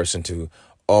been the person to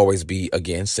always be,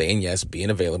 again, saying yes, being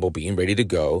available, being ready to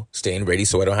go, staying ready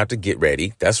so I don't have to get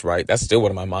ready. That's right. That's still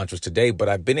one of my mantras today. But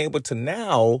I've been able to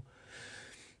now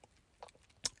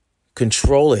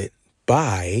control it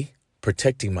by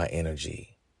protecting my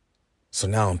energy. So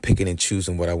now I'm picking and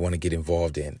choosing what I want to get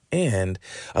involved in. And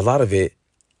a lot of it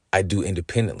I do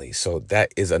independently. So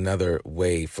that is another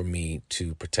way for me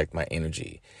to protect my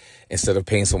energy. Instead of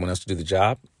paying someone else to do the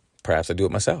job, perhaps I do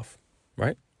it myself.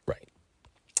 Right? Right.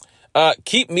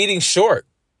 Keep meetings short.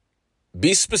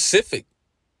 Be specific.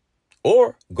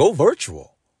 Or go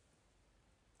virtual.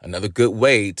 Another good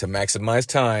way to maximize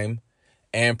time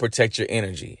and protect your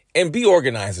energy. And be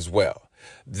organized as well.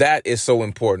 That is so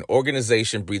important.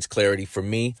 Organization breeds clarity for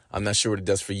me. I'm not sure what it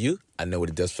does for you. I know what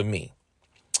it does for me.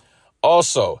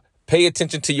 Also, pay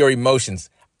attention to your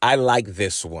emotions. I like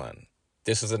this one.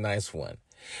 This is a nice one.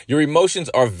 Your emotions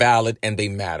are valid and they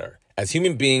matter. As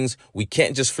human beings, we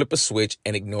can't just flip a switch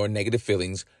and ignore negative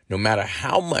feelings, no matter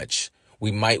how much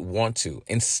we might want to.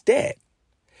 Instead,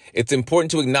 it's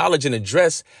important to acknowledge and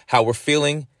address how we're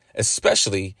feeling,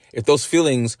 especially if those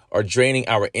feelings are draining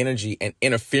our energy and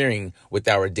interfering with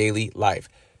our daily life.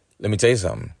 Let me tell you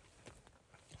something.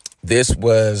 This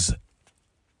was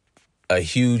a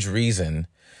huge reason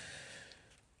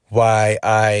why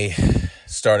I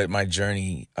started my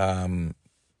journey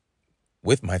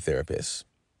with my therapist.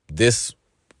 This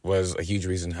was a huge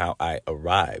reason how I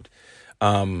arrived.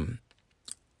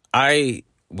 I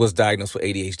was diagnosed with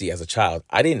ADHD as a child.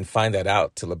 I didn't find that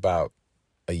out till about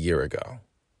a year ago.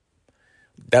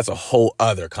 That's a whole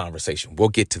other conversation. We'll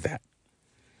get to that.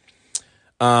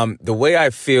 The way I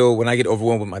feel when I get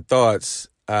overwhelmed with my thoughts,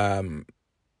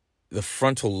 the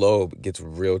frontal lobe gets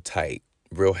real tight,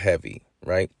 real heavy,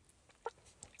 right?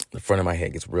 The front of my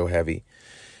head gets real heavy,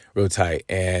 real tight,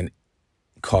 and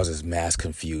causes mass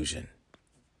confusion.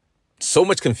 So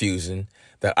much confusion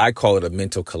that I call it a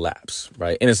mental collapse,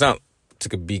 right? And it's not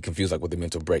to be confused like with a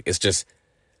mental break. It's just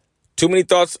too many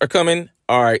thoughts are coming.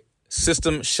 All right,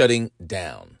 system shutting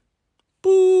down.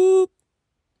 Boop.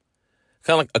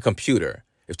 Kind of like a computer.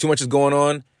 If too much is going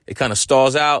on, it kind of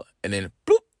stalls out and then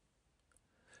bloop.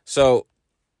 So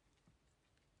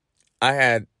I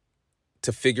had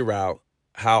to figure out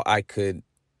how I could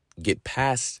get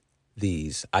past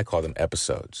these, I call them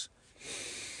episodes.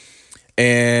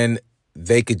 And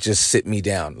they could just sit me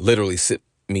down, literally sit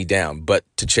me down, butt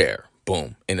to chair,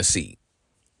 boom, in a seat.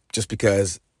 Just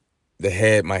because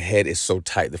my head is so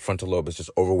tight, the frontal lobe is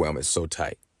just overwhelmed, it's so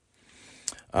tight.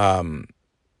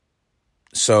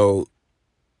 So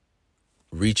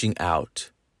reaching out,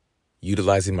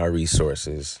 utilizing my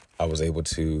resources, I was able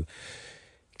to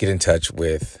get in touch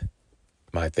with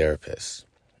my therapist.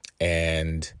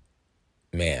 And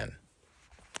man,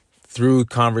 through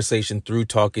conversation, through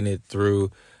talking it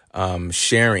through,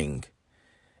 sharing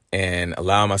and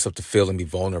allowing myself to feel and be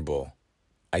vulnerable,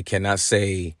 I cannot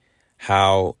say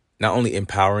how not only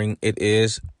empowering it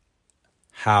is,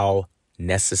 how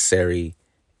necessary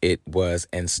it was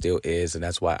and still is. And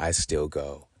that's why I still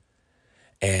go.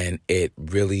 And it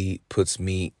really puts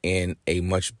me in a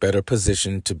much better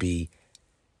position to be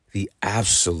the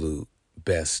absolute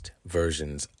best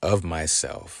versions of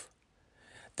myself.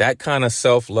 That kind of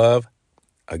self-love,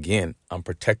 again, I'm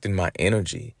protecting my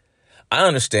energy. I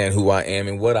understand who I am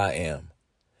and what I am.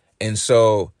 And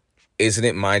so isn't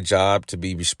it my job to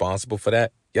be responsible for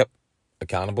that? Yep.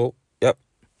 Accountable? Yep.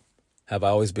 Have I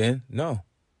always been? No.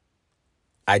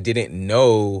 I didn't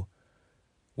know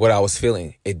what I was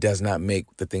feeling. It does not make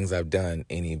the things I've done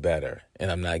any better.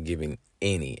 And I'm not giving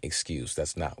any excuse.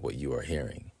 That's not what you are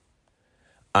hearing.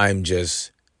 I'm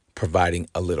just providing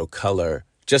a little color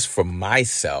just for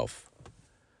myself,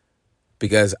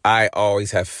 because I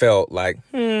always have felt like,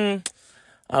 I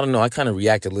don't know, I kind of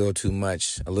react a little too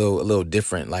much, a little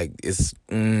different. Like it's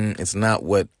not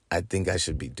what I think I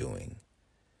should be doing.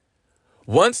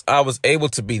 Once I was able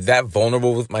to be that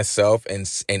vulnerable with myself and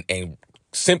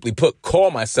simply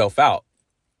call myself out,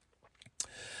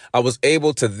 I was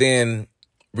able to then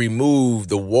remove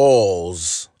the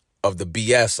walls of the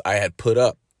BS I had put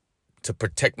up to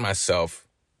protect myself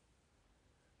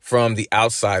from the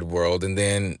outside world. And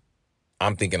then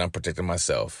I'm thinking I'm protecting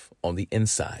myself on the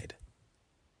inside.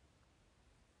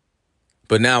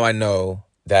 But now I know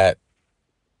that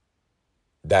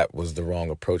that was the wrong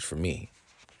approach for me.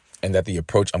 And that the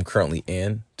approach I'm currently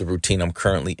in, the routine I'm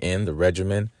currently in, the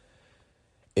regimen,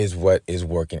 is what is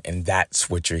working. And that's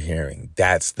what you're hearing.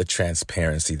 That's the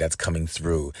transparency that's coming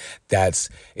through.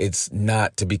 It's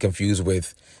not to be confused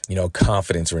with,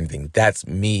 confidence or anything. That's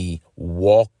me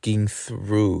walking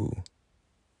through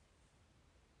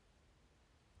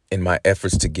in my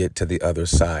efforts to get to the other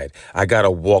side. I got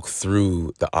to walk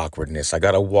through the awkwardness. I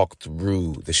got to walk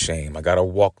through the shame. I got to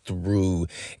walk through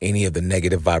any of the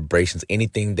negative vibrations,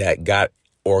 anything that got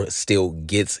or still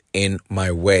gets in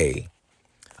my way.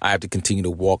 I have to continue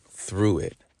to walk through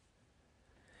it.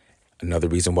 Another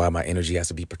reason why my energy has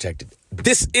to be protected.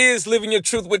 This is Living Your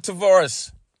Truth with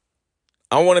Tavares.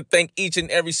 I want to thank each and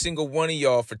every single one of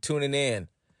y'all for tuning in.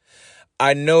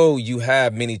 I know you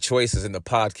have many choices in the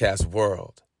podcast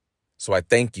world, so I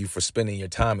thank you for spending your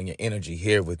time and your energy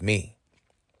here with me.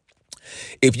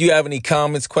 If you have any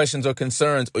comments, questions, or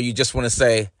concerns, or you just want to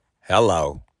say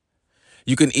hello,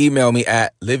 you can email me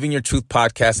at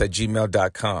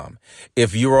livingyourtruthpodcast@gmail.com.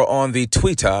 If you are on the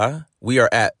Twitter, we are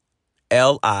at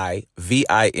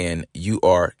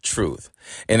LIVINUR Truth.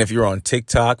 And if you're on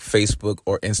TikTok, Facebook,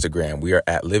 or Instagram, we are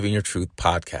at Living Your Truth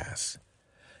Podcast.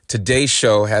 Today's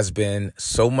show has been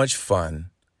so much fun,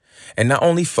 and not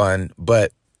only fun,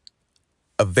 but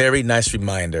a very nice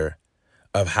reminder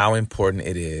of how important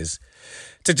it is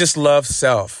to just love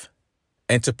self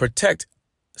and to protect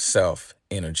self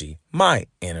energy, my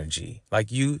energy, like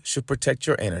you should protect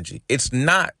your energy. It's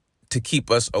not to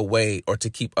keep us away or to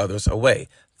keep others away.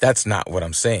 That's not what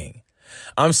I'm saying.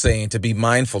 I'm saying to be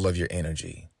mindful of your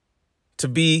energy, to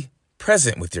be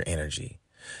present with your energy.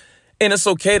 And it's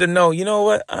okay to know, you know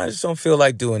what? I just don't feel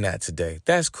like doing that today.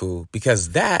 That's cool,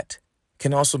 because that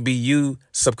can also be you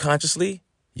subconsciously,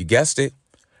 you guessed it,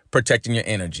 protecting your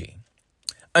energy.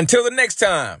 Until the next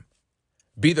time,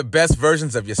 be the best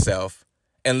versions of yourself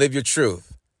and live your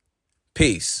truth.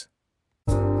 Peace.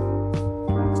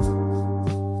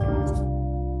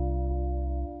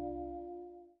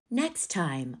 Next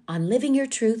time on Living Your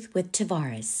Truth with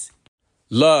Tavares.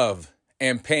 Love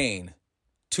and pain,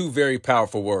 two very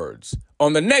powerful words.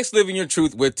 On the next Living Your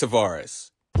Truth with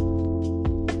Tavares.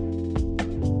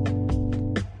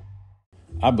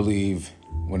 I believe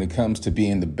when it comes to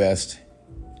being the best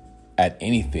at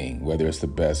anything, whether it's the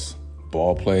best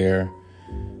ball player,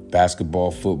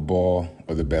 basketball, football,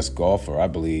 or the best golfer, I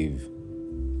believe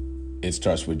it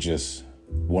starts with just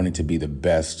wanting to be the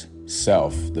best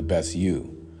self, the best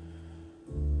you.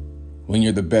 When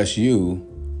you're the best you,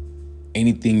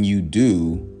 anything you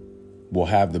do will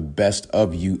have the best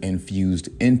of you infused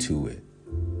into it.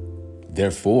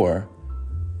 Therefore,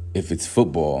 if it's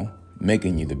football,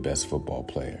 making you the best football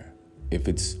player. If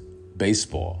it's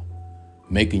baseball,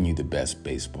 making you the best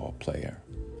baseball player.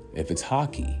 If it's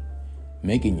hockey,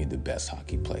 making you the best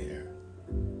hockey player.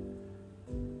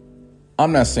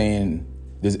 I'm not saying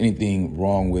there's anything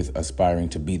wrong with aspiring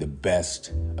to be the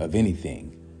best of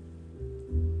anything.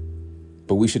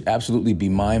 But we should absolutely be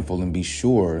mindful and be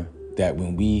sure that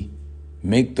when we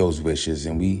make those wishes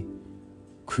and we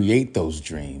create those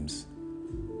dreams,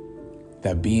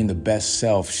 that being the best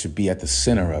self should be at the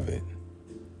center of it.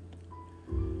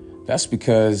 That's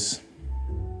because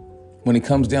when it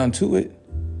comes down to it,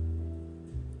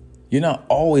 you're not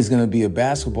always going to be a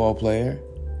basketball player.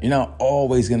 You're not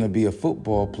always going to be a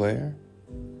football player.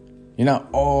 You're not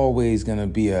always going to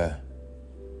be a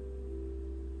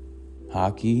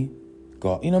hockey,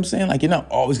 golf. You know what I'm saying? Like, you're not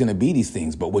always going to be these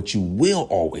things, but what you will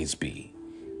always be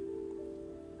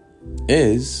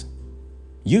is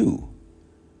you.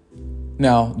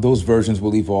 Now, those versions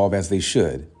will evolve as they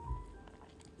should.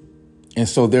 And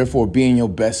so, therefore, being your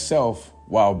best self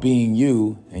while being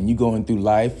you, and you going through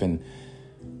life and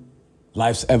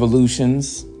life's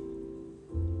evolutions,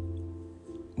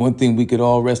 one thing we could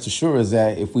all rest assured is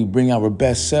that if we bring our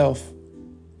best self,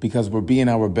 because we're being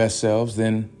our best selves,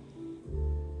 then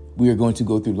we are going to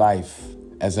go through life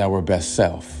as our best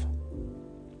self.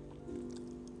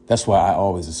 That's why I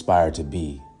always aspire to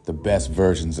be the best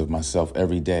versions of myself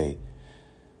every day.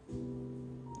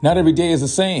 Not every day is the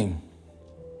same.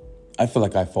 I feel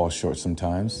like I fall short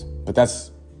sometimes, but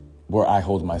that's where I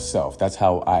hold myself. That's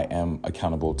how I am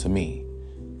accountable to me.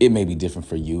 It may be different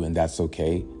for you, and that's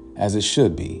okay, as it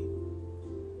should be.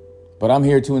 But I'm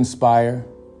here to inspire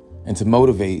and to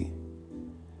motivate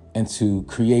and to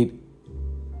create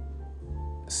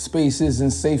spaces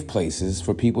and safe places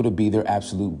for people to be their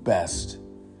absolute best,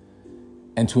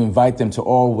 and to invite them to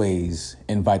always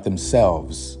invite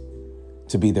themselves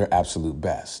to be their absolute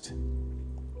best.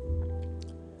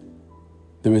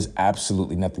 There is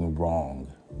absolutely nothing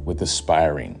wrong with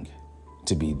aspiring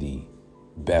to be the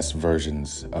best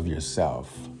versions of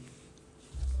yourself.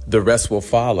 The rest will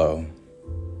follow.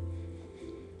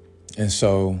 And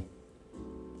so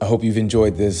I hope you've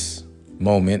enjoyed this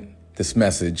moment, this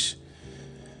message.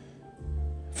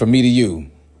 From me to you,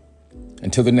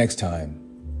 until the next time,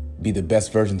 be the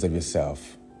best versions of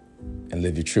yourself and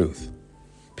live your truth.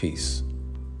 Peace.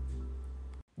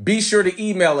 Be sure to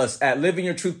email us at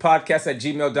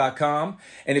livingyourtruthpodcast@gmail.com.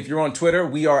 And if you're on Twitter,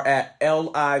 we are at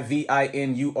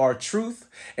LIVINUR-Truth.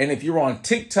 And if you're on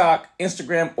TikTok,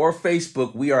 Instagram, or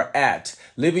Facebook, we are at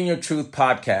Living Your Truth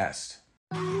Podcast.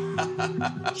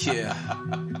 Yeah,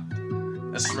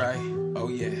 that's right. Oh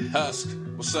yeah, Husk,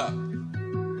 what's up?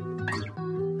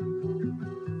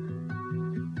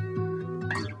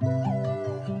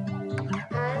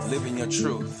 Living your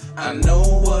truth. I know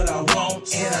what I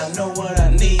want and I know what I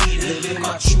need. Living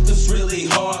my truth is really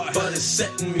hard, but it's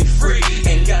setting me free.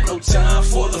 Ain't got no time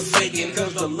for the faking,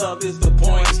 cause the love is the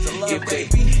point. If they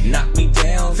knock me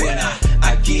down, then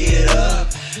I get up.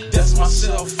 Dust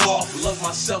myself off, love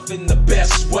myself in the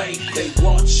best way. They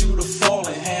want you to fall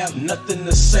and have nothing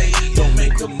to say. Don't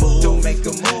make a move, don't make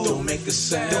a move, don't make a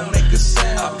sound, don't make a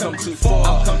sound. I've come too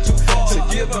far, to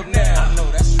give up now. I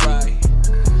know that's right.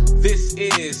 This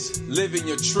is Living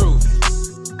Your Truth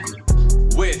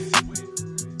with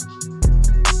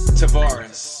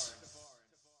Tavares.